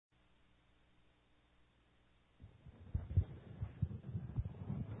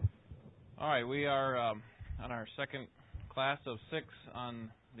All right, we are on our second class of 6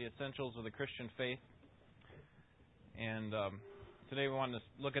 on the essentials of the Christian faith. And today we want to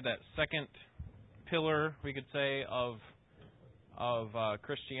look at that second pillar, we could say, of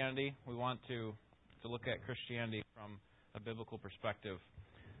Christianity. We want to look at Christianity from a biblical perspective.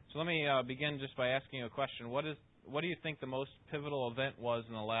 So let me begin just by asking you a question. What do you think the most pivotal event was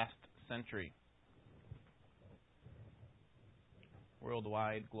in the last century?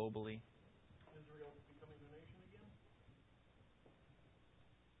 Worldwide, globally. Israel becoming a nation again?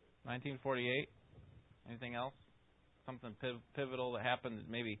 1948. Anything else? Something pivotal that happened that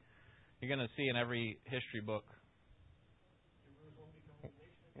maybe you're going to see in every history book. Jerusalem becoming a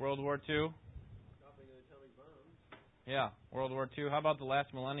nation again? World War II. Stopping the atomic bombs. Yeah, World War II. How about the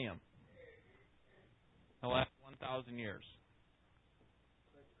last millennium? The last 1,000 years.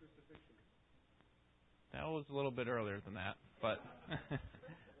 Like crucifixion. That was a little bit earlier than that, but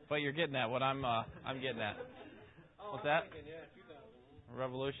but you're getting at what I'm getting at. What's that? Thinking, yeah, 2000.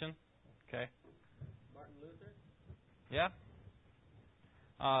 Revolution. Okay. Martin Luther. Yeah.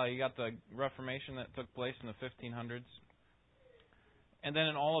 You got the Reformation that took place in the 1500s, and then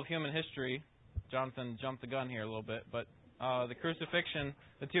in all of human history, Jonathan jumped the gun here a little bit, but the crucifixion,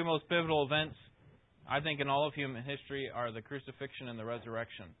 the two most pivotal events, I think, in all of human history are the crucifixion and the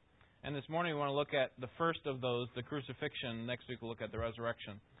resurrection. And this morning we want to look at the first of those, the crucifixion. Next week we'll look at the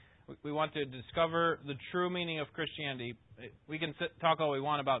resurrection. We want to discover the true meaning of Christianity. We can talk all we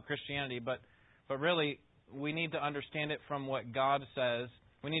want about Christianity, but really we need to understand it from what God says.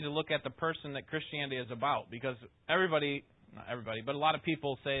 We need to look at the person that Christianity is about, because not everybody, but a lot of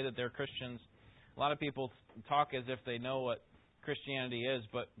people say that they're Christians. A lot of people talk as if they know what Christianity is,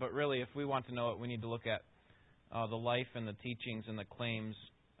 but really if we want to know it, we need to look at the life and the teachings and the claims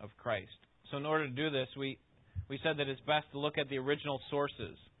of Christ. So in order to do this, we said that it's best to look at the original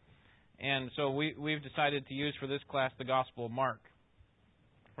sources. And so we've decided to use for this class the Gospel of Mark.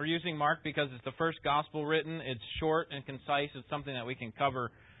 We're using Mark because it's the first Gospel written. It's short and concise. It's something that we can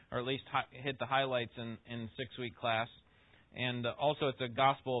cover, or at least hit the highlights in 6-week class. And also it's a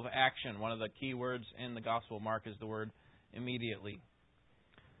Gospel of action. One of the key words in the Gospel of Mark is the word immediately.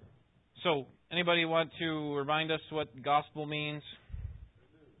 So, anybody want to remind us what Gospel means?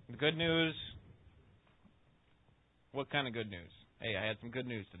 Good news. What kind of good news? Hey, I had some good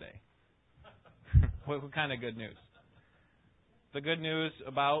news today. What kind of good news? The good news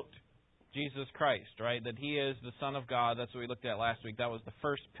about Jesus Christ, right? That He is the Son of God. That's what we looked at last week. That was the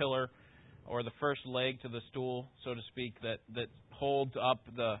first pillar, or the first leg to the stool, so to speak, that holds up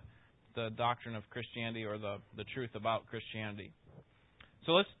the doctrine of Christianity, or the truth about Christianity.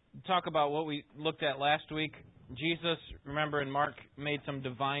 So let's talk about what we looked at last week. Jesus, remember, in Mark, made some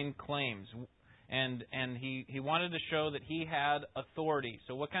divine claims, and he wanted to show that He had authority.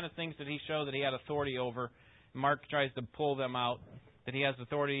 So what kind of things did He show that He had authority over? Mark tries to pull them out. That He has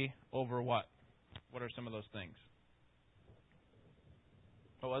authority over what? What are some of those things?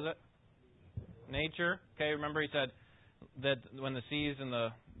 What was it? Nature. Okay, remember He said that when the seas and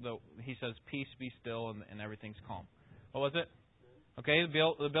He says, peace, be still, and everything's calm. What was it? Okay,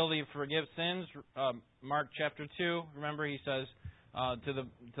 the ability to forgive sins. Mark chapter 2. Remember, He says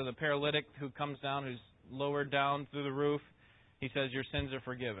to the paralytic who comes down, who's lowered down through the roof, He says, your sins are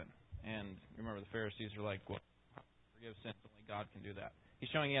forgiven. And remember, the Pharisees are like, well, forgive sins, only God can do that. He's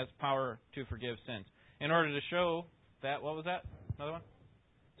showing He has power to forgive sins. In order to show that, what was that? Another one?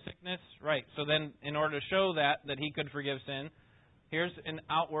 Sickness. Right. So then, in order to show that He could forgive sin, here's an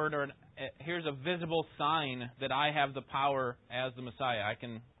outward, here's a visible sign that I have the power as the Messiah.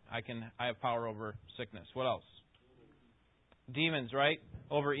 I have power over sickness. What else? Demons, right?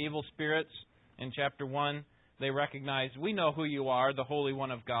 Over evil spirits. In chapter 1, they recognize, we know who You are, the Holy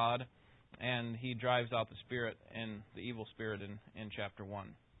One of God, and He drives out the spirit, and the evil spirit in chapter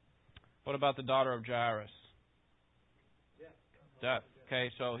 1. What about the daughter of Jairus? Death.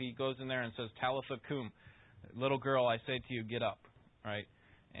 Okay, so He goes in there and says, Talitha cum, little girl, I say to you, get up. Right,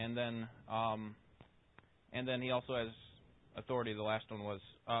 and then He also has authority. The last one was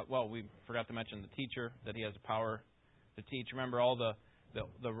we forgot to mention the teacher, that He has the power to teach. Remember, all the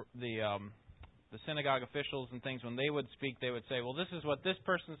synagogue officials and things, when they would speak, they would say, well, this is what this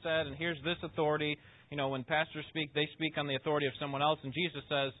person said, and here's this authority. You know, when pastors speak, they speak on the authority of someone else, and Jesus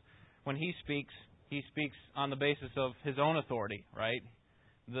says when He speaks on the basis of His own authority. Right,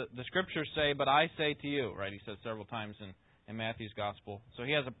 the Scriptures say, but I say to you. Right, He says several times in Matthew's Gospel. So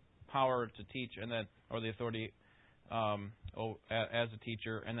He has a power to teach, or the authority as a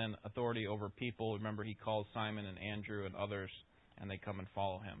teacher, and then authority over people. Remember, He calls Simon and Andrew and others, and they come and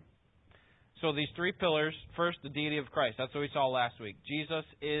follow Him. So these three pillars. First, the deity of Christ. That's what we saw last week. Jesus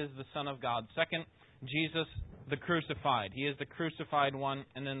is the Son of God. Second, Jesus the crucified. He is the crucified one.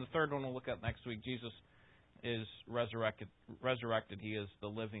 And then the third one we'll look at next week. Jesus is resurrected. He is the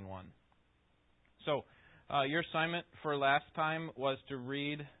living one. So your assignment for last time was to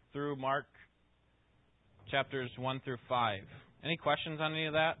read through Mark chapters 1 through 5. Any questions on any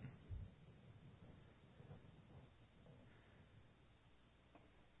of that?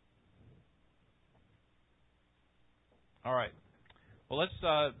 All right. Well,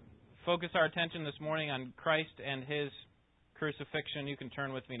 let's focus our attention this morning on Christ and His crucifixion. You can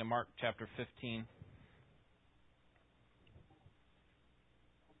turn with me to Mark chapter 15.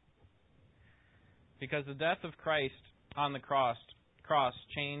 Because the death of Christ on the cross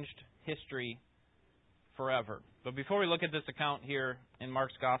changed history forever. But before we look at this account here in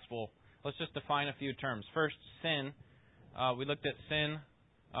Mark's Gospel, let's just define a few terms. First, sin. We looked at sin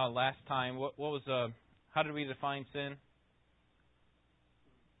last time. How did we define sin?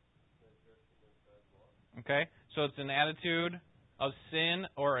 Okay, so it's an attitude of sin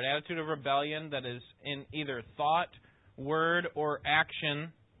or an attitude of rebellion that is in either thought, word, or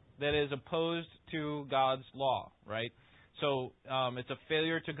action that is opposed to God's law, right? So it's a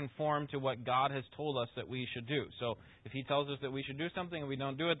failure to conform to what God has told us that we should do. So if He tells us that we should do something and we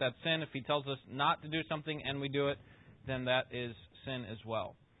don't do it, that's sin. If He tells us not to do something and we do it, then that is sin as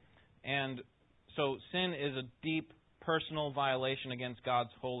well. And so sin is a deep personal violation against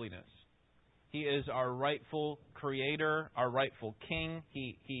God's holiness. He is our rightful creator, our rightful king.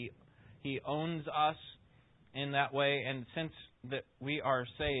 He owns us in that way. And since that we are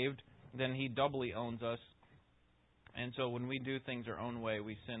saved, then He doubly owns us. And so when we do things our own way,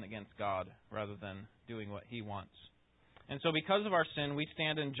 we sin against God rather than doing what He wants. And so because of our sin, we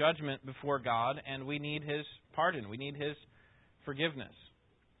stand in judgment before God, and we need His pardon. We need His forgiveness.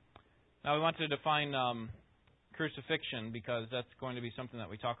 Now we want to define crucifixion, because that's going to be something that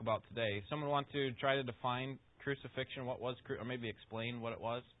we talk about today. Someone want to try to define crucifixion? What was, or maybe explain what it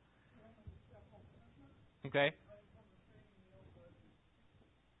was? Okay.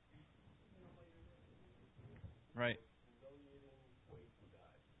 Right.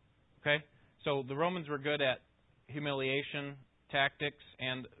 Okay. So the Romans were good at humiliation tactics,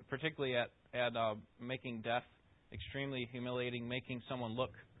 and particularly at making death extremely humiliating, making someone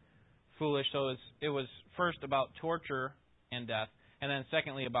look foolish. So it was first about torture and death, and then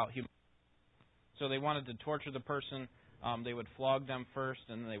secondly about humiliation. So they wanted to torture the person. They would flog them first,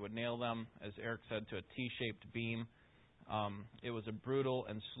 and then they would nail them, as Eric said, to a T-shaped beam. It was a brutal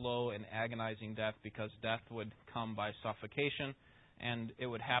and slow and agonizing death, because death would come by suffocation, and it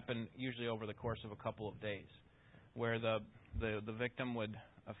would happen usually over the course of a couple of days, where the victim would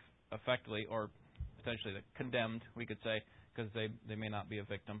effectively, or potentially the condemned, we could say, because they may not be a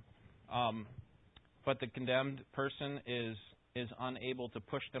victim. But the condemned person is unable to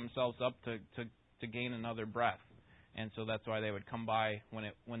push themselves up to gain another breath, and so that's why they would come by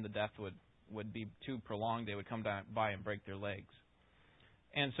when the death would be too prolonged. They would come by and break their legs,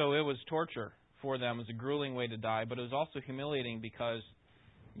 and so it was torture for them. It was a grueling way to die, but it was also humiliating, because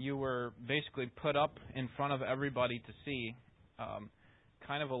you were basically put up in front of everybody to see,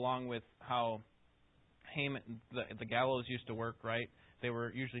 kind of along with how the gallows used to work, right? They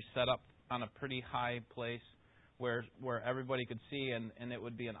were usually set up on a pretty high place where everybody could see, and it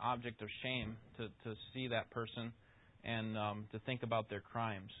would be an object of shame to see that person and to think about their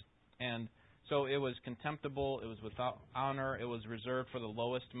crimes. And so it was contemptible, it was without honor, it was reserved for the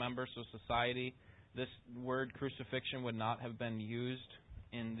lowest members of society. This word crucifixion would not have been used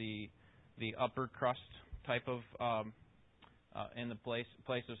in the upper crust type of in the place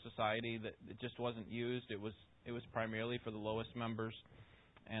of society. That it just wasn't used. It was primarily for the lowest members.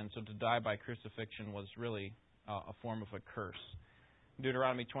 And so to die by crucifixion was really a form of a curse.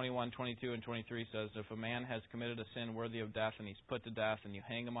 Deuteronomy 21, 22, and 23 says, if a man has committed a sin worthy of death, and he's put to death, and you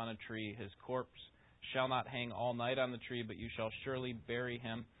hang him on a tree, his corpse shall not hang all night on the tree, but you shall surely bury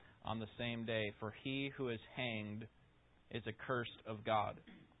him on the same day. For he who is hanged is accursed of God.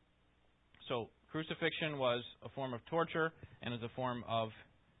 So crucifixion was a form of torture and is a form of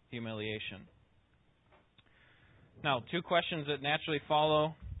humiliation. Now, two questions that naturally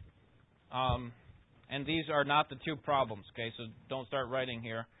follow, and these are not the two problems, okay? So don't start writing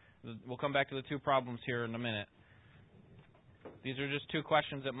here. We'll come back to the two problems here in a minute. These are just two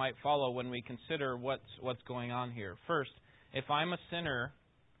questions that might follow when we consider what's going on here. First, if I'm a sinner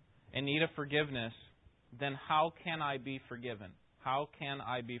in need of forgiveness, then how can I be forgiven? How can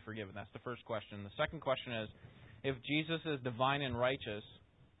I be forgiven? That's the first question. The second question is, if Jesus is divine and righteous,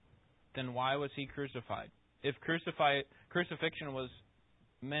 then why was He crucified? If crucifixion was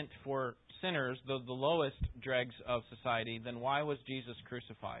meant for sinners, the lowest dregs of society, then why was Jesus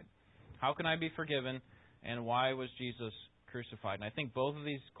crucified? How can I be forgiven, and why was Jesus crucified? And I think both of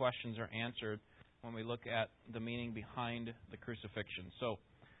these questions are answered when we look at the meaning behind the crucifixion. So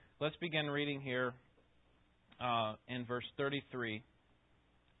let's begin reading here in verse 33.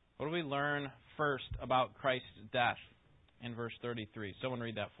 What do we learn first about Christ's death in verse 33? Someone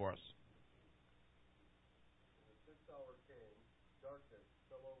read that for us. The 6th hour came, darkness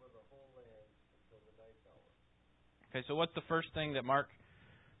fell over the whole land until the 9th hour. Okay, so what's the first thing that Mark,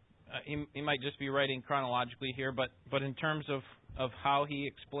 he might just be writing chronologically here, but in terms of how he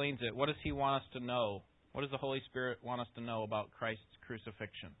explains it, what does he want us to know? What does the Holy Spirit want us to know about Christ's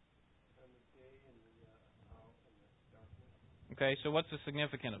crucifixion? And the day and the out and the darkness. Okay, so what's the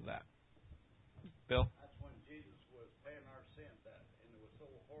significance of that? Bill? That's when Jesus was paying our sin, and it was so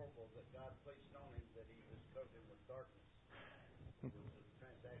horrible that God placed on him that he was covered with darkness. It was a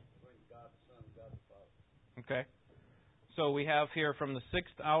transaction between God the Son and God the Father. Okay. So we have here from the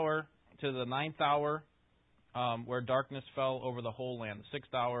 6th hour to the 9th hour where darkness fell over the whole land. The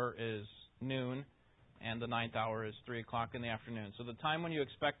 6th hour is noon, and the 9th hour is 3 o'clock in the afternoon. So the time when you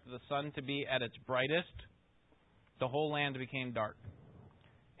expect the sun to be at its brightest, the whole land became dark.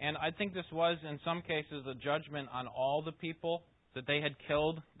 And I think this was, in some cases, a judgment on all the people that they had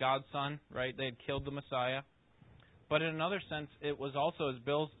killed God's Son, right? They had killed the Messiah. But in another sense, it was also, as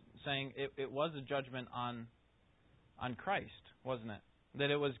Bill's saying, it was a judgment on Christ, wasn't it? That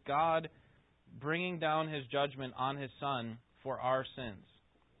it was God bringing down His judgment on His Son for our sins.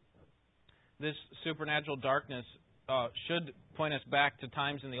 This supernatural darkness should point us back to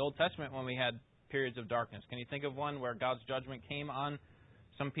times in the Old Testament when we had periods of darkness. Can you think of one where God's judgment came on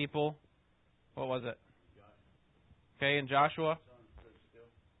some people? What was it? Okay, in Joshua?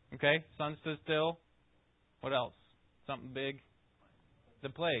 Okay, sun stood still. What else? Something big? The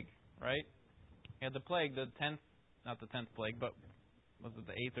plague, right? Yeah, the plague, the 10th, not the 10th plague, but was it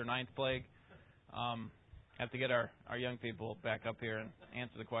the 8th or 9th plague? Have to get our young people back up here and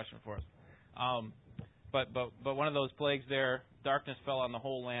answer the question for us. But one of those plagues there, darkness fell on the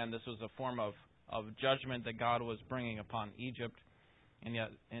whole land. This was a form of judgment that God was bringing upon Egypt, and yet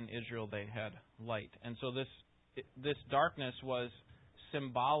in Israel they had light. And so this darkness was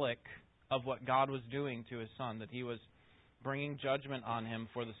symbolic of what God was doing to His Son, that He was bringing judgment on Him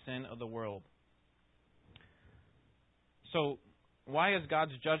for the sin of the world. So why is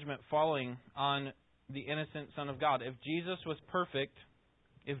God's judgment falling on the innocent Son of God? If Jesus was perfect,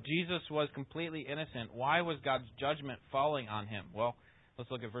 if Jesus was completely innocent, why was God's judgment falling on Him? Well, let's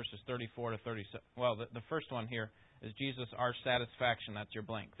look at verses 34 to 37. Well, the first one here is Jesus, our satisfaction. That's your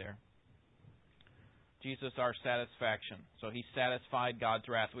blank there. Jesus, our satisfaction. So He satisfied God's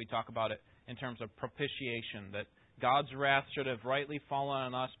wrath. We talk about it in terms of propitiation, that God's wrath should have rightly fallen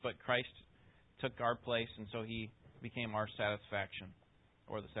on us, but Christ took our place, and so He became our satisfaction,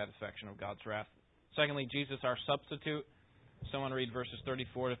 or the satisfaction of God's wrath. Secondly, Jesus, our substitute. Someone read verses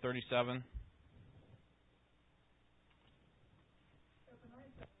 34 to 37.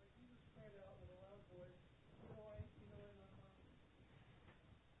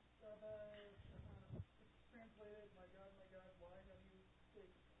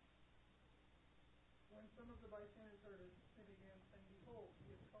 When some of the bystanders heard it, they began saying, "Behold,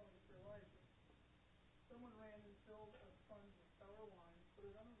 he is calling for Elijah." Someone ran and filled a sponge with sour wine, put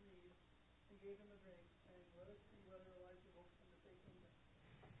it on a reed, and gave him a drink, saying, "Let us see whether Elijah will come to take him back."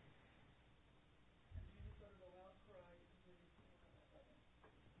 And Jesus uttered a loud cry and gave his heaven.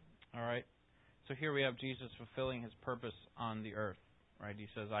 All right. So here we have Jesus fulfilling His purpose on the earth. Right? He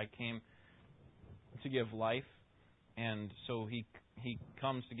says, "I came to give life," and so He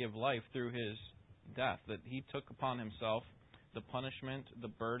comes to give life through His death, that He took upon Himself the punishment, the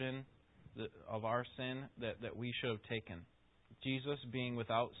burden of our sin that we should have taken. Jesus, being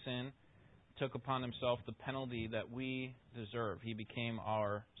without sin, took upon Himself the penalty that we deserve. He became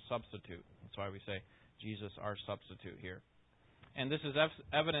our substitute. That's why we say Jesus, our substitute here. And this is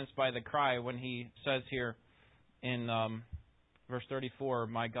evidenced by the cry when He says here in verse 34,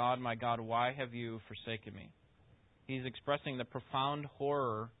 my God, why have you forsaken me?" He's expressing the profound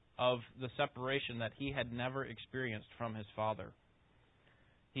horror of the separation that He had never experienced from His Father.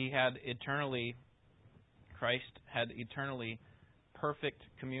 Christ had eternally perfect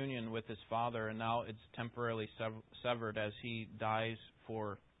communion with His Father, and now it's temporarily severed as He dies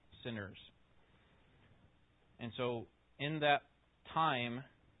for sinners. And so in that time,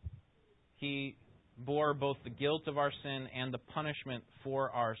 He bore both the guilt of our sin and the punishment for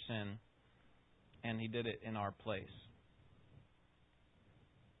our sin, and He did it in our place.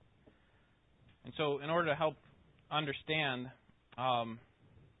 And so in order to help understand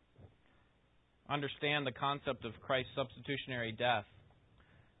understand the concept of Christ's substitutionary death,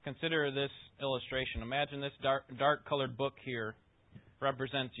 consider this illustration. Imagine this dark-colored book here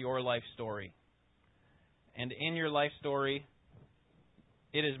represents your life story. And in your life story,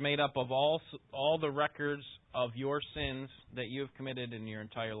 it is made up of all the records of your sins that you have committed in your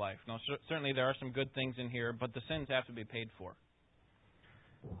entire life. Now, certainly there are some good things in here, but the sins have to be paid for.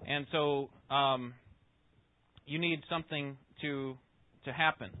 And so you need something to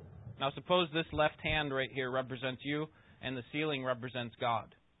happen. Now, suppose this left hand right here represents you, and the ceiling represents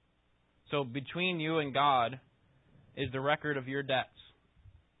God. So between you and God is the record of your debts.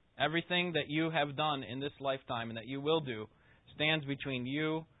 Everything that you have done in this lifetime and that you will do stands between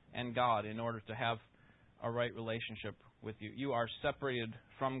you and God in order to have a right relationship with you. You are separated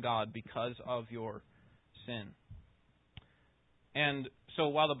from God because of your sin. And so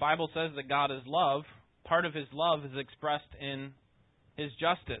while the Bible says that God is love, part of His love is expressed in His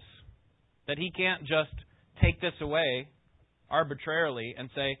justice. That He can't just take this away arbitrarily and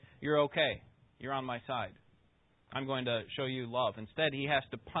say, you're okay, you're on my side. I'm going to show you love. Instead, He has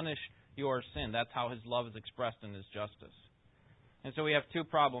to punish your sin. That's how His love is expressed in His justice. And so we have two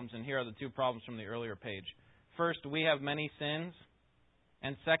problems, and here are the two problems from the earlier page. First, we have many sins,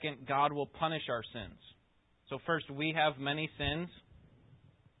 and second, God will punish our sins. So first, we have many sins.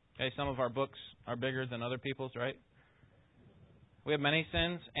 Okay, some of our books are bigger than other people's, right? We have many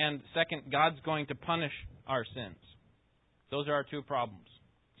sins, and second, God's going to punish our sins. Those are our two problems.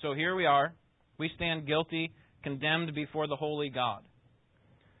 So here we are. We stand guilty, condemned before the holy God.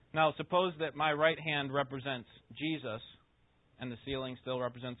 Now, suppose that my right hand represents Jesus, and the ceiling still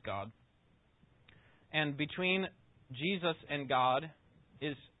represents God. And between Jesus and God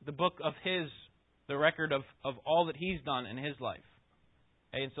is the book of the record of all that He's done in His life.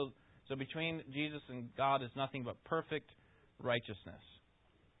 Okay, and so between Jesus and God is nothing but perfect righteousness.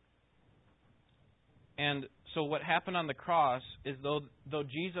 And so what happened on the cross is though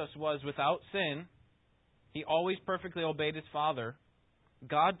Jesus was without sin, He always perfectly obeyed His Father,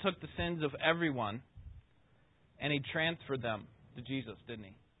 God took the sins of everyone and He transferred them to Jesus, didn't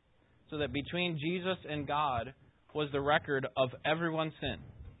He? So that between Jesus and God was the record of everyone's sin.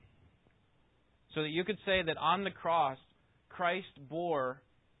 So that you could say that on the cross, Christ bore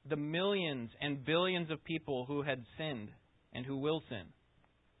the millions and billions of people who had sinned and who will sin.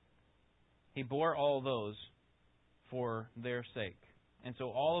 He bore all those for their sake. And so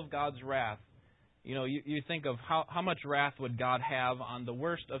all of God's wrath, you think of how much wrath would God have on the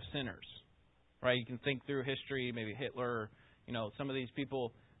worst of sinners, right? You can think through history, maybe Hitler, some of these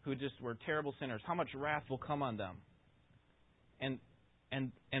people who just were terrible sinners. How much wrath will come on them?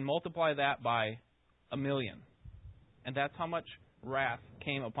 And multiply that by 1 million. And that's how much wrath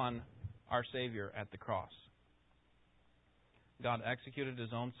came upon our Savior at the cross. God executed His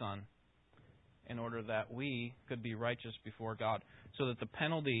own Son in order that we could be righteous before God. So that the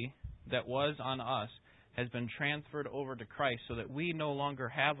penalty that was on us has been transferred over to Christ so that we no longer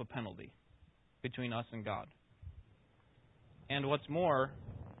have a penalty between us and God. And what's more,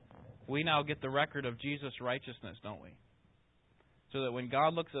 we now get the record of Jesus' righteousness, don't we? So that when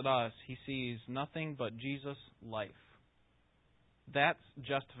God looks at us, He sees nothing but Jesus' life. That's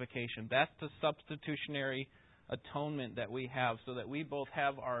justification. That's the substitutionary atonement that we have, so that we both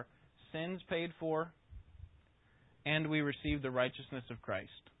have our sins paid for and we receive the righteousness of Christ.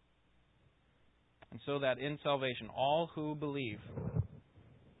 And so that in salvation, all who believe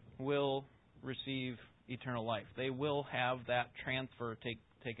will receive eternal life. They will have that transfer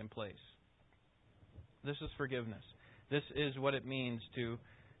taken place. This is forgiveness. This is what it means to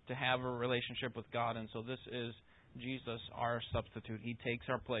have a relationship with God. And so this is Jesus, our substitute. He takes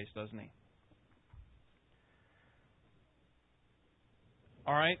our place, doesn't He?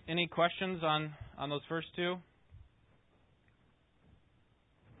 All right. Any questions on those first two?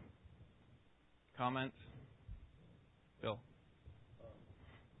 Comments? Bill?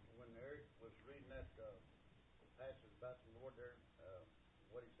 When Eric was reading that passage about the Lord there,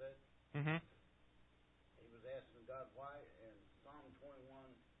 what he said, Mm-hmm. he was asking God why, and Psalm 22,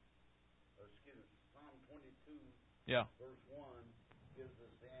 Yeah. verse 1 gives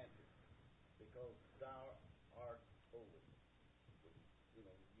us the answer. Because thou art holy.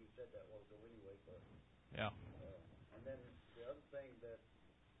 You said that a while ago anyway, but... Yeah. And then the other thing that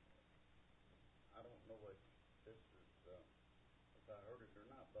I don't know if this is if I heard it or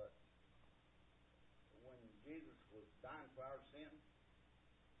not, but when Jesus was dying for our sin,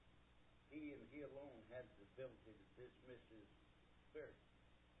 He and He alone had the ability to dismiss His spirit.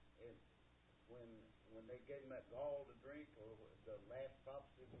 And when they gave Him that gall to drink, or the last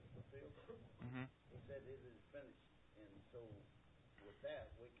prophecy was fulfilled, Mm-hmm. He said, "It is finished." And so, with that,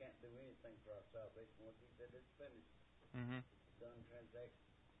 we can't do anything for our salvation. Once He said it's finished, Mm-hmm. it's done transaction.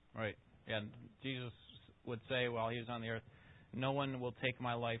 Right. Yeah. Jesus would say while He was on the earth, "No one will take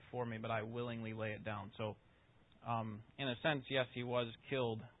my life for me, but I willingly lay it down." So, in a sense, yes, He was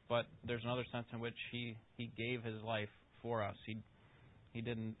killed, but there's another sense in which He gave His life for us. He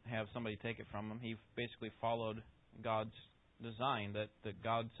didn't have somebody take it from Him. He basically followed God's design that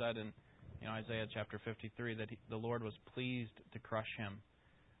God said in Isaiah chapter 53 that the Lord was pleased to crush Him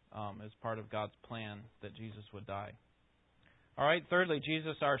as part of God's plan that Jesus would die. All right, thirdly,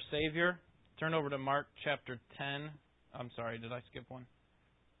 Jesus our Savior. Turn over to Mark chapter 10. I'm sorry, did I skip one?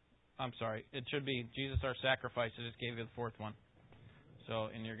 I'm sorry. It should be Jesus our Sacrifice. I just gave you the fourth one. So,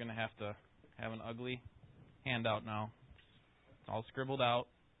 and you're going to have an ugly handout now. It's all scribbled out.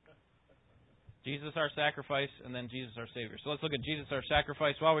 Jesus our Sacrifice, and then Jesus our Savior. So let's look at Jesus our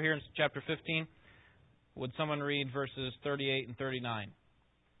Sacrifice. While we're here in chapter 15, would someone read verses 38 and 39?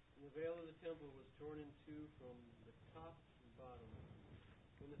 The veil of the temple was torn in two from the top to the bottom.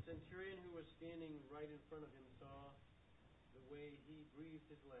 When the centurion who was standing right in front of him saw the way he breathed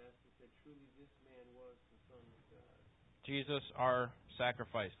his last, he said, "Truly this man was the Son of God." Jesus our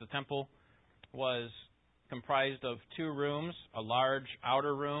Sacrifice. The temple was comprised of two rooms, a large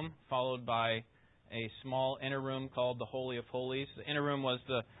outer room followed by a small inner room called the Holy of Holies. The inner room was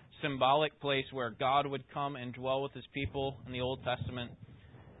the symbolic place where God would come and dwell with His people in the Old Testament.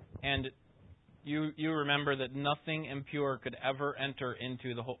 And you remember that nothing impure could ever enter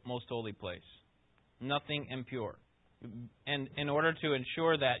into the most holy place. Nothing impure. And in order to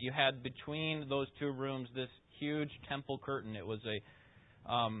ensure that, you had between those two rooms this huge temple curtain. It was a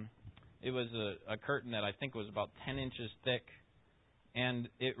curtain that I think was about 10 inches thick, and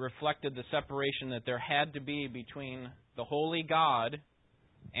it reflected the separation that there had to be between the holy God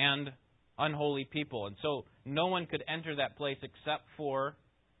and unholy people. And so no one could enter that place except for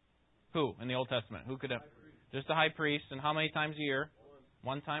who in the Old Testament? Who could have? Just the high priest. And how many times a year?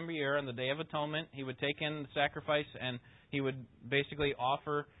 One time a year on the Day of Atonement. He would take in the sacrifice and he would basically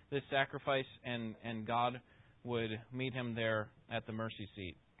offer this sacrifice, and God would meet him there at the mercy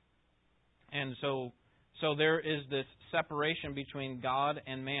seat. And so there is this separation between God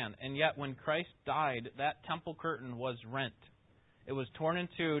and man. And yet when Christ died, that temple curtain was rent. It was torn in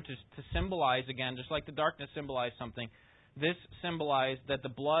two to symbolize, again, just like the darkness symbolized something, this symbolized that the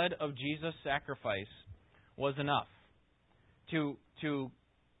blood of Jesus' sacrifice was enough to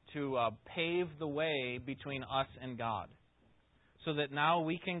pave the way between us and God, so that now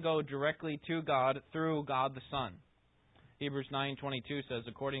we can go directly to God through God the Son. Hebrews 9:22 says,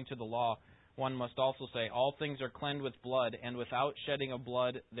 according to the law, one must also say, all things are cleansed with blood, and without shedding of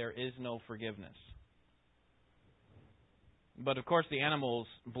blood there is no forgiveness. But of course the animal's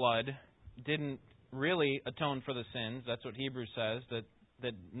blood didn't really atone for the sins. That's what Hebrews says, that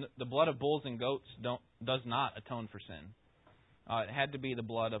the blood of bulls and goats does not atone for sin. It had to be the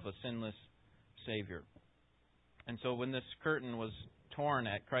blood of a sinless Savior. And so when this curtain was torn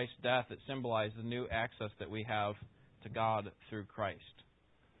at Christ's death, it symbolized the new access that we have to God through Christ.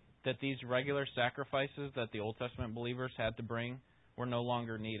 That these regular sacrifices that the Old Testament believers had to bring were no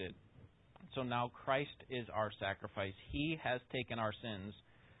longer needed. So now Christ is our sacrifice. He has taken our sins.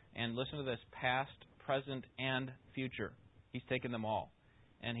 And listen to this, past, present, and future. He's taken them all.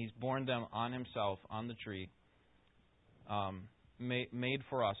 And He's borne them on Himself on the tree, made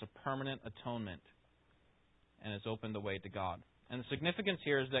for us a permanent atonement, and has opened the way to God. And the significance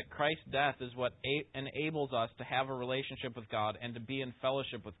here is that Christ's death is what enables us to have a relationship with God and to be in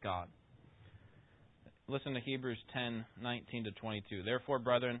fellowship with God. Listen to Hebrews 10:19-22. Therefore,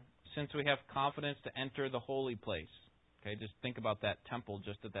 brethren, since we have confidence to enter the holy place, okay, just think about that temple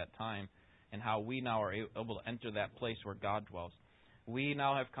just at that time and how we now are able to enter that place where God dwells. We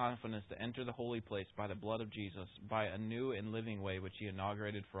now have confidence to enter the holy place by the blood of Jesus, by a new and living way which He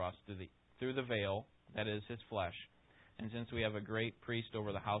inaugurated for us through the veil, that is His flesh. And since we have a great priest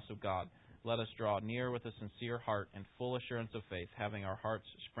over the house of God, let us draw near with a sincere heart and full assurance of faith, having our hearts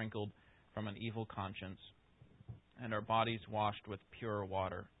sprinkled from an evil conscience and our bodies washed with pure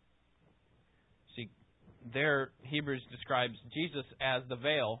water. See, there Hebrews describes Jesus as the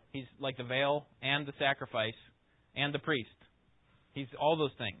veil. He's like the veil and the sacrifice and the priest. He's all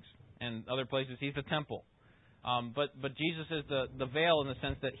those things. And other places, He's the temple. But Jesus is the veil in the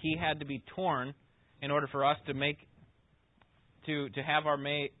sense that He had to be torn in order for us to have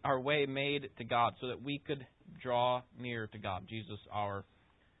our way made to God, so that we could draw near to God. Jesus, our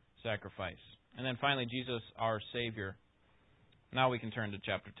sacrifice. And then finally, Jesus, our Savior. Now we can turn to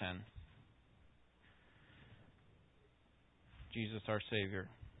chapter 10. Jesus, our Savior.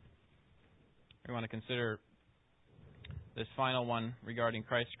 We want to consider this final one regarding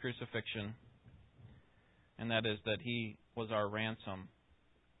Christ's crucifixion, and that is that He was our ransom.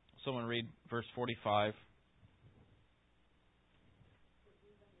 Someone read verse 45.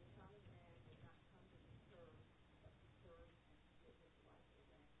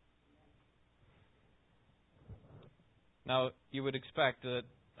 Now, you would expect that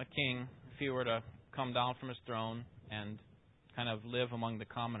a king, if he were to come down from his throne and kind of live among the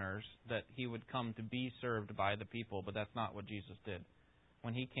commoners, that he would come to be served by the people, but that's not what Jesus did.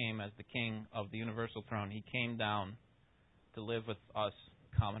 When He came as the king of the universal throne, He came down to live with us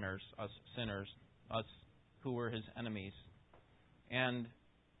commoners, us sinners, us who were His enemies. And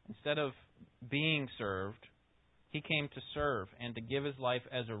instead of being served, He came to serve and to give His life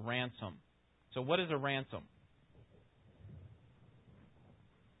as a ransom. So what is a ransom?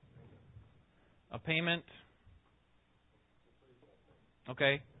 A payment,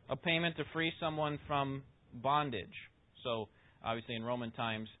 okay, a payment to free someone from bondage. So, obviously in Roman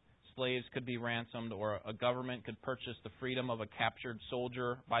times, slaves could be ransomed, or a government could purchase the freedom of a captured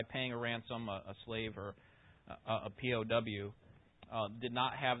soldier by paying a ransom. A slave or a POW did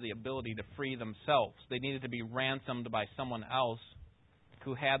not have the ability to free themselves. They needed to be ransomed by someone else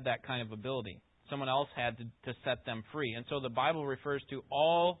who had that kind of ability. Someone else had to set them free. And so the Bible refers to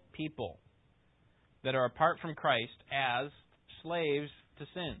all people that are apart from Christ as slaves to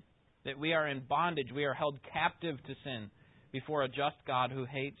sin. That we are in bondage, we are held captive to sin before a just God who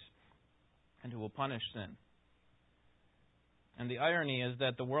hates and who will punish sin. And the irony is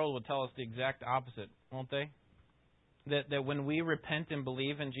that the world will tell us the exact opposite, won't they? That when we repent and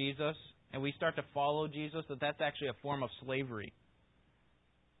believe in Jesus, and we start to follow Jesus, that's actually a form of slavery.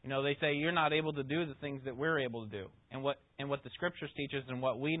 You know, they say you're not able to do the things that we're able to do. And what the Scriptures teach us and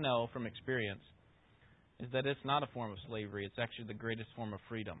what we know from experience is that it's not a form of slavery. It's actually the greatest form of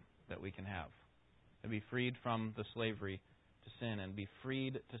freedom that we can have. To be freed from the slavery to sin and be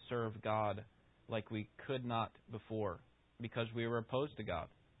freed to serve God like we could not before, because we were opposed to God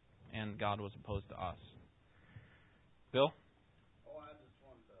and God was opposed to us. Bill? Oh, I just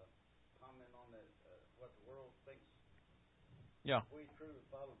wanted to comment on that, what the world thinks. Yeah. If we truly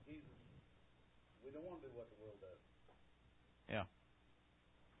follow Jesus, we don't want to do what the world does. Yeah.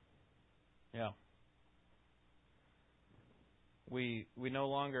 Yeah. We no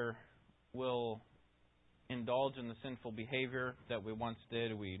longer will indulge in the sinful behavior that we once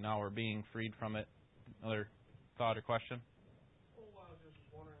did. We now are being freed from it. Another thought or question? Oh, I was just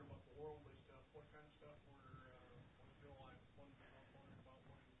wondering about the worldly stuff. What kind of stuff were Bill and I wondering about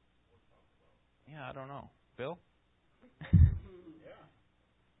what he was talking about? Yeah, I don't know. Bill? Yeah.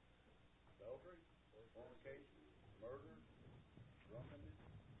 Adultery, fornication, murder, drunkenness.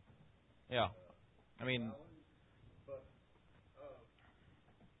 Yeah. I mean, But,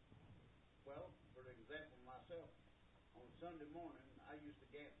 well, for example, myself, on Sunday morning, I used to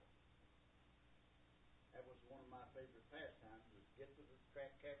gamble. That was one of my favorite pastimes, was get to the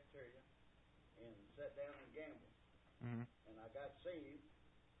track cafeteria and sit down and gamble. mm-hmm. And I got saved,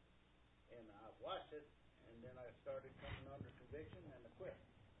 and I watched it, and then I started coming under conviction and I quit.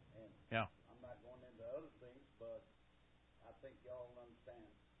 And Yeah. I'm not going into other things, but I think y'all understand.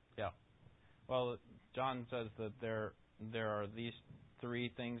 Yeah. Well, John says that there are these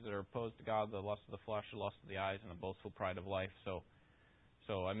three things that are opposed to God: the lust of the flesh, the lust of the eyes, and the boastful pride of life. So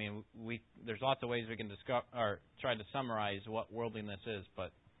I mean, there's lots of ways we can discuss or try to summarize what worldliness is,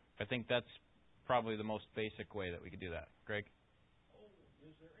 but I think that's probably the most basic way that we could do that. Greg? Oh,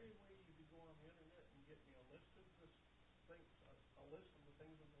 is there any way you could go on the internet and get me a list of the things, a list of the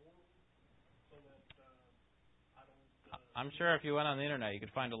things of the world, so that I don't? I'm sure if you went on the internet, you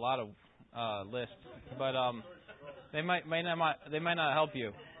could find a lot of lists, but they might not help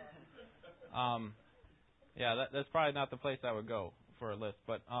you. Yeah, that's probably not the place I would go for a list.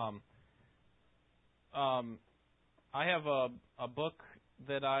 But I have a book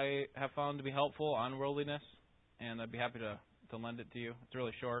that I have found to be helpful on worldliness, and I'd be happy to lend it to you. It's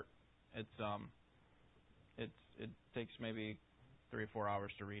really short. It takes maybe 3 or 4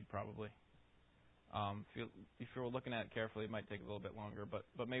 hours to read, probably. If you're looking at it carefully, it might take a little bit longer,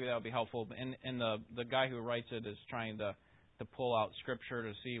 but maybe that would be helpful. And the guy who writes it is trying to pull out Scripture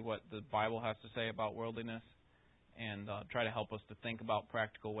to see what the Bible has to say about worldliness, and try to help us to think about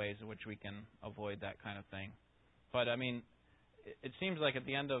practical ways in which we can avoid that kind of thing. But I mean, it seems like at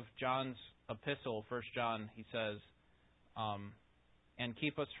the end of John's epistle, 1 John, he says, "And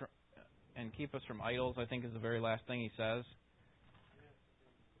keep us from idols." I think is the very last thing he says.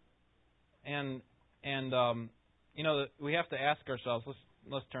 And you know, we have to ask ourselves.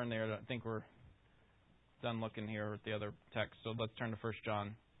 Let's turn there. I think we're done looking here at the other text. So let's turn to 1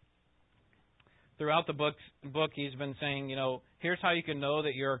 John. throughout the book, he's been saying, here's how you can know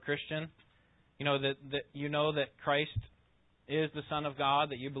that you're a Christian. That you know that Christ is the Son of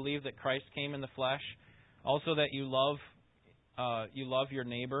God, that you believe that Christ came in the flesh. Also that you love your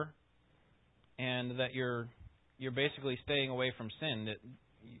neighbor, and that you're basically staying away from sin, that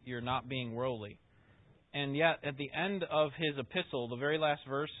you're not being worldly. And yet, at the end of his epistle, the very last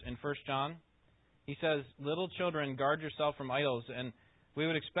verse in 1 John, he says, little children, guard yourself from idols. And we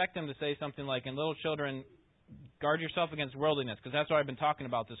would expect him to say something like, and little children, guard yourself against worldliness, because that's what I've been talking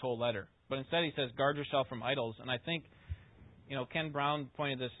about this whole letter. But instead he says, guard yourself from idols. And I think, Ken Brown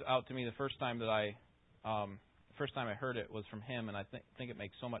pointed this out to me the first time that I heard it was from him, and I think it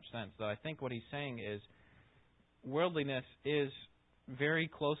makes so much sense. That I think what he's saying is, worldliness is very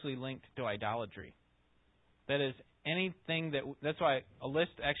closely linked to idolatry. That is, anything that's why a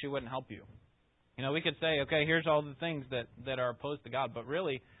list actually wouldn't help you. We could say, okay, here's all the things that are opposed to God, but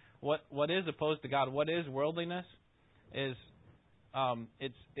really, what is opposed to God, what is worldliness, is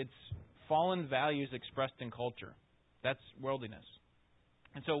it's fallen values expressed in culture. That's worldliness.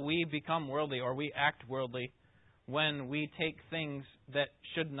 And so we become worldly, or we act worldly, when we take things that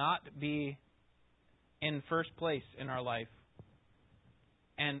should not be in first place in our life,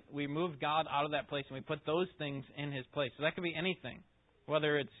 and we move God out of that place, and we put those things in His place. So that could be anything,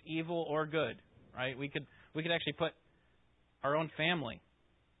 whether it's evil or good, right? We could actually put our own family,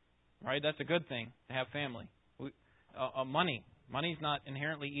 right? That's a good thing, to have family. Money's not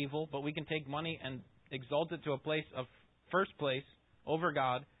inherently evil, but we can take money and exalt it to a place of first place over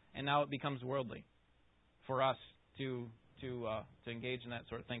God, and now it becomes worldly for us to engage in that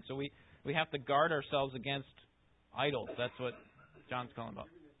sort of thing. So we have to guard ourselves against idols. That's what John's calling about.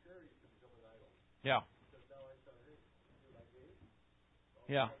 Yeah.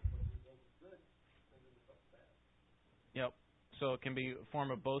 Yeah. Yep. So it can be a form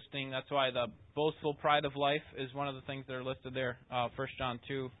of boasting. That's why the boastful pride of life is one of the things that are listed there. 1 John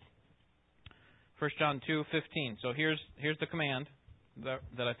 2:15. So here's the command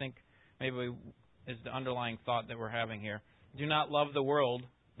that I think maybe is the underlying thought that we're having here. Do not love the world,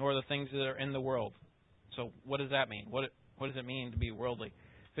 nor the things that are in the world. So what does that mean? What does it mean to be worldly?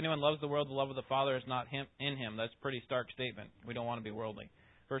 If anyone loves the world, the love of the Father is not in him. That's a pretty stark statement. We don't want to be worldly.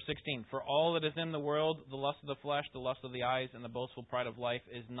 Verse 16, for all that is in the world, the lust of the flesh, the lust of the eyes, and the boastful pride of life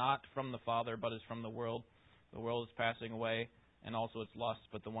is not from the Father, but is from the world. The world is passing away, and also its lusts,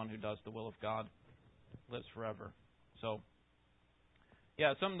 but the one who does the will of God lives forever. So,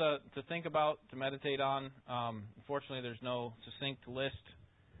 yeah, it's something to think about, to meditate on. Unfortunately, there's no succinct list.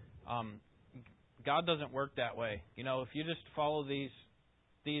 God doesn't work that way. If you just follow these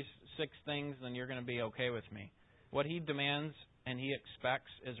 6 things, then you're going to be okay with me. What He demands and He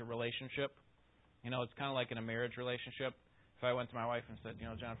expects is a relationship. It's kind of like in a marriage relationship. If I went to my wife and said,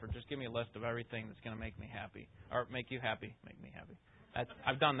 Jennifer, just give me a list of everything that's going to make me happy, or make you happy, make me happy.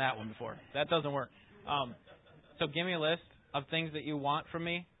 I've done that one before. That doesn't work. So give me a list of things that you want from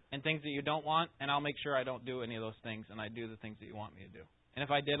me and things that you don't want, and I'll make sure I don't do any of those things, and I do the things that you want me to do. And if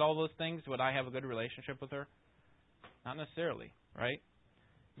I did all those things, would I have a good relationship with her? Not necessarily, right?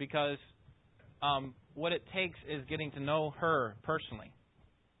 Because what it takes is getting to know her personally.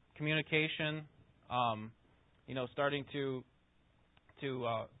 Communication, starting to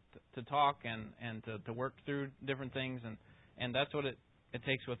talk and to work through different things, and that's what it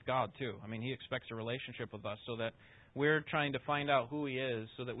takes with God too. I mean, He expects a relationship with us, so that we're trying to find out who He is,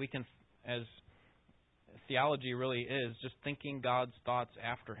 so that we can, as theology really is, just thinking God's thoughts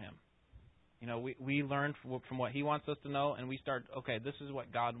after Him. We learn from what He wants us to know, and we start, okay, this is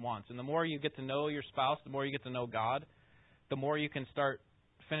what God wants. And the more you get to know your spouse, the more you get to know God, the more you can start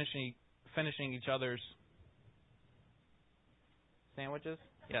finishing each other's sandwiches?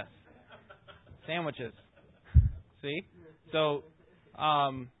 Yes. Sandwiches. See? So,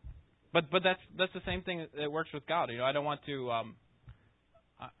 but that's the same thing that works with God. I don't want to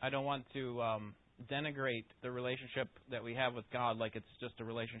denigrate the relationship that we have with God like it's just a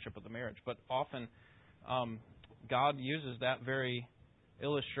relationship with a marriage. But often, God uses that very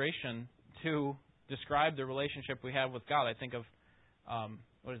illustration to describe the relationship we have with God. I think of,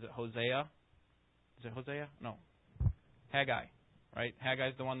 Hosea? Is it Hosea? No. Haggai, right?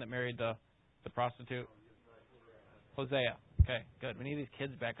 Haggai's the one that married the prostitute. Hosea. Okay, good. We need these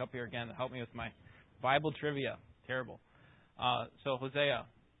kids back up here again to help me with my Bible trivia. Terrible. So Hosea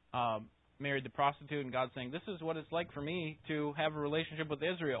married the prostitute, and God's saying, this is what it's like for me to have a relationship with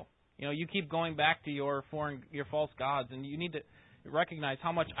Israel. You keep going back to your false gods, and you need to recognize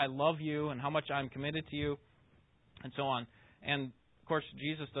how much I love you and how much I'm committed to you, and so on. And, of course,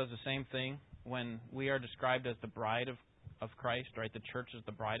 Jesus does the same thing when we are described as the bride of of Christ, right? The church is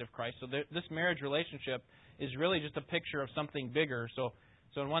the bride of Christ. So this marriage relationship is really just a picture of something bigger. So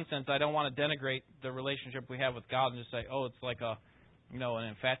in one sense, I don't want to denigrate the relationship we have with God and just say, oh, it's like an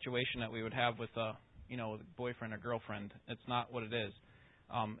infatuation that we would have with a boyfriend or girlfriend. It's not what it is.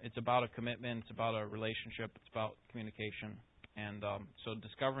 It's about a commitment. It's about a relationship. It's about communication. And so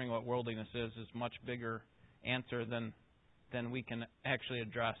discovering what worldliness is much bigger answer than we can actually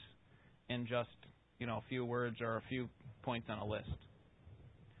address in just a few words or a few points on a list.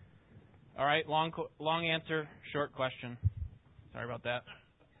 All right, long answer, short question. Sorry about that.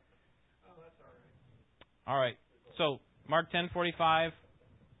 Oh, that's all right. All right. So Mark 10:45.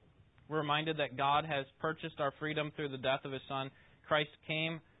 We're reminded that God has purchased our freedom through the death of His Son. Christ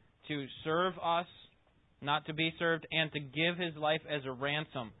came to serve us, not to be served, and to give His life as a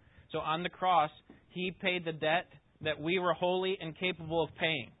ransom. So on the cross, He paid the debt that we were wholly incapable of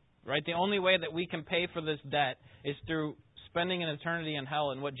paying. Right? The only way that we can pay for this debt is through spending an eternity in hell.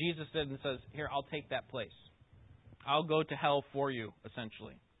 And what Jesus did and says, here, I'll take that place. I'll go to hell for you,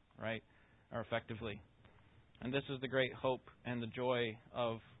 essentially. Right? Or effectively. And this is the great hope and the joy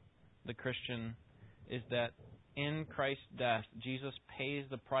of the Christian, is that in Christ's death, Jesus pays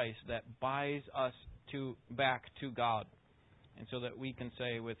the price that buys us back to God. And so that we can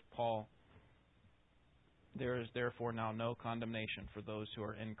say with Paul, there is therefore now no condemnation for those who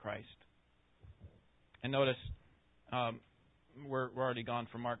are in Christ. And notice, we're already gone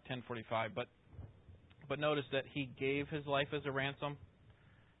from Mark 10:45, but notice that He gave His life as a ransom,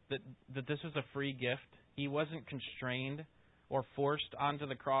 that this was a free gift. He wasn't constrained or forced onto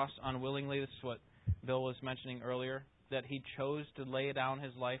the cross unwillingly. This is what Bill was mentioning earlier, that He chose to lay down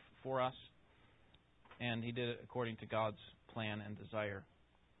His life for us, and He did it according to God's plan and desire.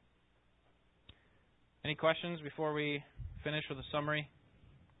 Any questions before we finish with a summary?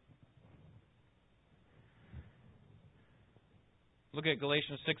 Look at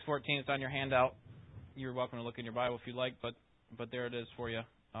Galatians 6:14. It's on your handout. You're welcome to look in your Bible if you'd like, but there it is for you.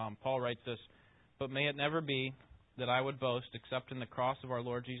 Paul writes this, "But may it never be that I would boast except in the cross of our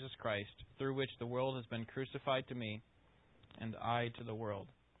Lord Jesus Christ, through which the world has been crucified to me, and I to the world."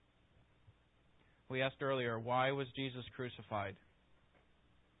 We asked earlier, why was Jesus crucified?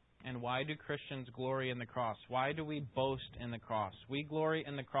 And why do Christians glory in the cross? Why do we boast in the cross? We glory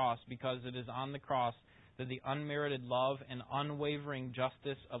in the cross because it is on the cross that the unmerited love and unwavering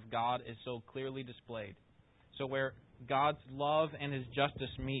justice of God is so clearly displayed. So where God's love and His justice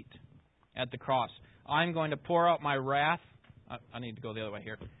meet at the cross, I'm going to pour out my wrath. I need to go the other way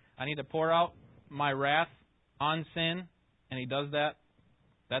here. I need to pour out my wrath on sin, and He does that.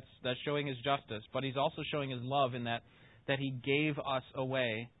 That's showing His justice. But He's also showing His love in that He gave us a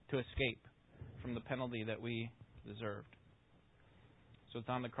way to escape from the penalty that we deserved. So it's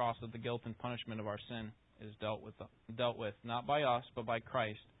on the cross that the guilt and punishment of our sin is dealt with, not by us, but by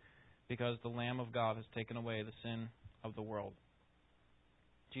Christ, because the Lamb of God has taken away the sin of the world.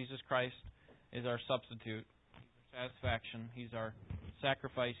 Jesus Christ is our substitute. He's our satisfaction. He's our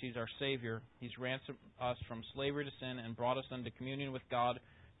sacrifice. He's our Savior. He's ransomed us from slavery to sin and brought us into communion with God,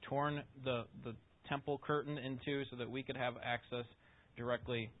 torn the temple curtain in two so that we could have access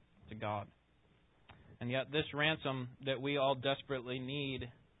directly to God. And yet this ransom that we all desperately need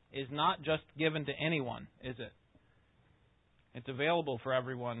is not just given to anyone, is it? It's available for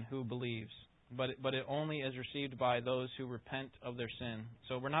everyone who believes, but it only is received by those who repent of their sin.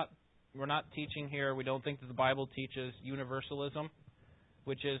 So we're not teaching here, we don't think that the Bible teaches universalism,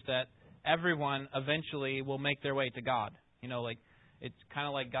 which is that everyone eventually will make their way to God. It's kind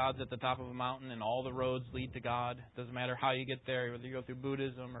of like God's at the top of a mountain and all the roads lead to God. Doesn't matter how you get there, whether you go through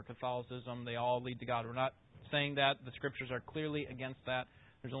Buddhism or Catholicism, they all lead to God. We're not saying that. The Scriptures are clearly against that.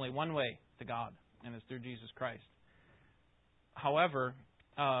 There's only one way to God, and it's through Jesus Christ. However,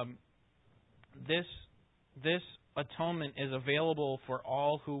 this atonement is available for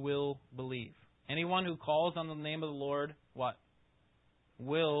all who will believe. Anyone who calls on the name of the Lord, what?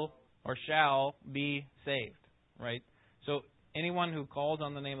 Will or shall be saved, right? So anyone who calls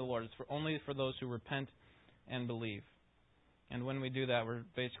on the name of the Lord, it's only for those who repent and believe. And when we do that, we're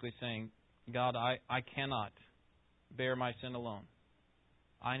basically saying, God, I cannot bear my sin alone.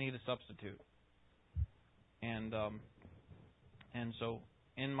 I need a substitute. And so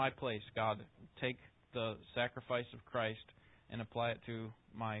in my place, God, take the sacrifice of Christ and apply it to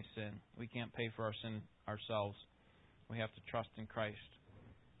my sin. We can't pay for our sin ourselves. We have to trust in Christ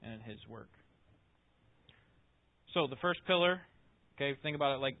and in His work. So the first pillar, okay, think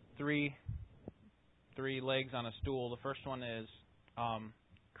about it like three legs on a stool. The first one is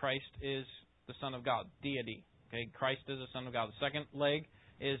Christ is the Son of God, deity. Okay, Christ is the Son of God. The second leg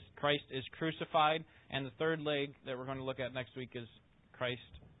is Christ is crucified, And the third leg that we're going to look at next week is Christ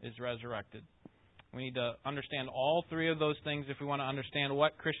is resurrected. We need to understand all three of those things if we want to understand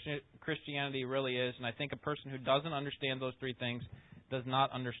what Christianity really is. And I think a person who doesn't understand those three things does not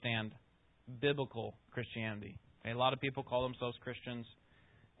understand biblical Christianity. Okay, a lot of people call themselves Christians,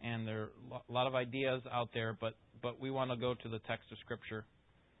 and there are a lot of ideas out there, but we want to go to the text of Scripture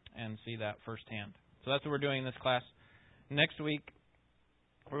and see that firsthand. So that's what we're doing in this class. Next week,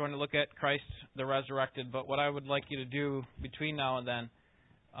 we're going to look at Christ the resurrected, but what I would like you to do between now and then,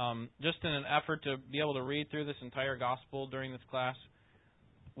 just in an effort to be able to read through this entire gospel during this class,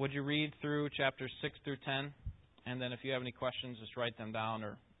 would you read through chapters 6 through 10? And then if you have any questions, just write them down,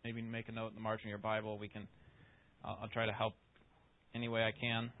 or maybe make a note in the margin of your Bible. I'll try to help any way I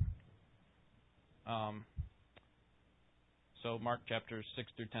can. So Mark chapters 6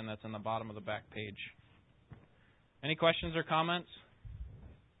 through 10, that's on the bottom of the back page. Any questions or comments?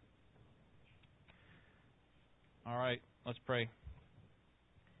 All right, let's pray.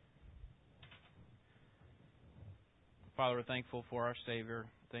 Father, we're thankful for our Savior,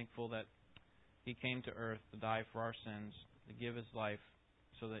 thankful that He came to earth to die for our sins, to give His life,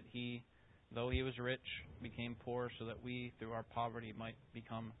 so that He, though He was rich, became poor, so that we, through our poverty, might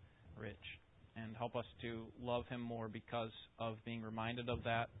become rich. And help us to love Him more because of being reminded of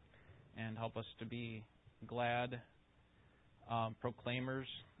that, and help us to be glad proclaimers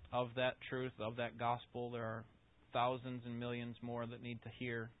of that truth, of that gospel. There are thousands and millions more that need to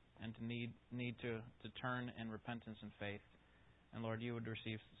hear and to need to turn in repentance and faith. And Lord, You would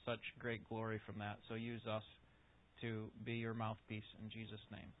receive such great glory from that. So use us to be Your mouthpiece. In Jesus'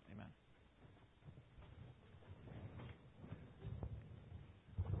 name, amen.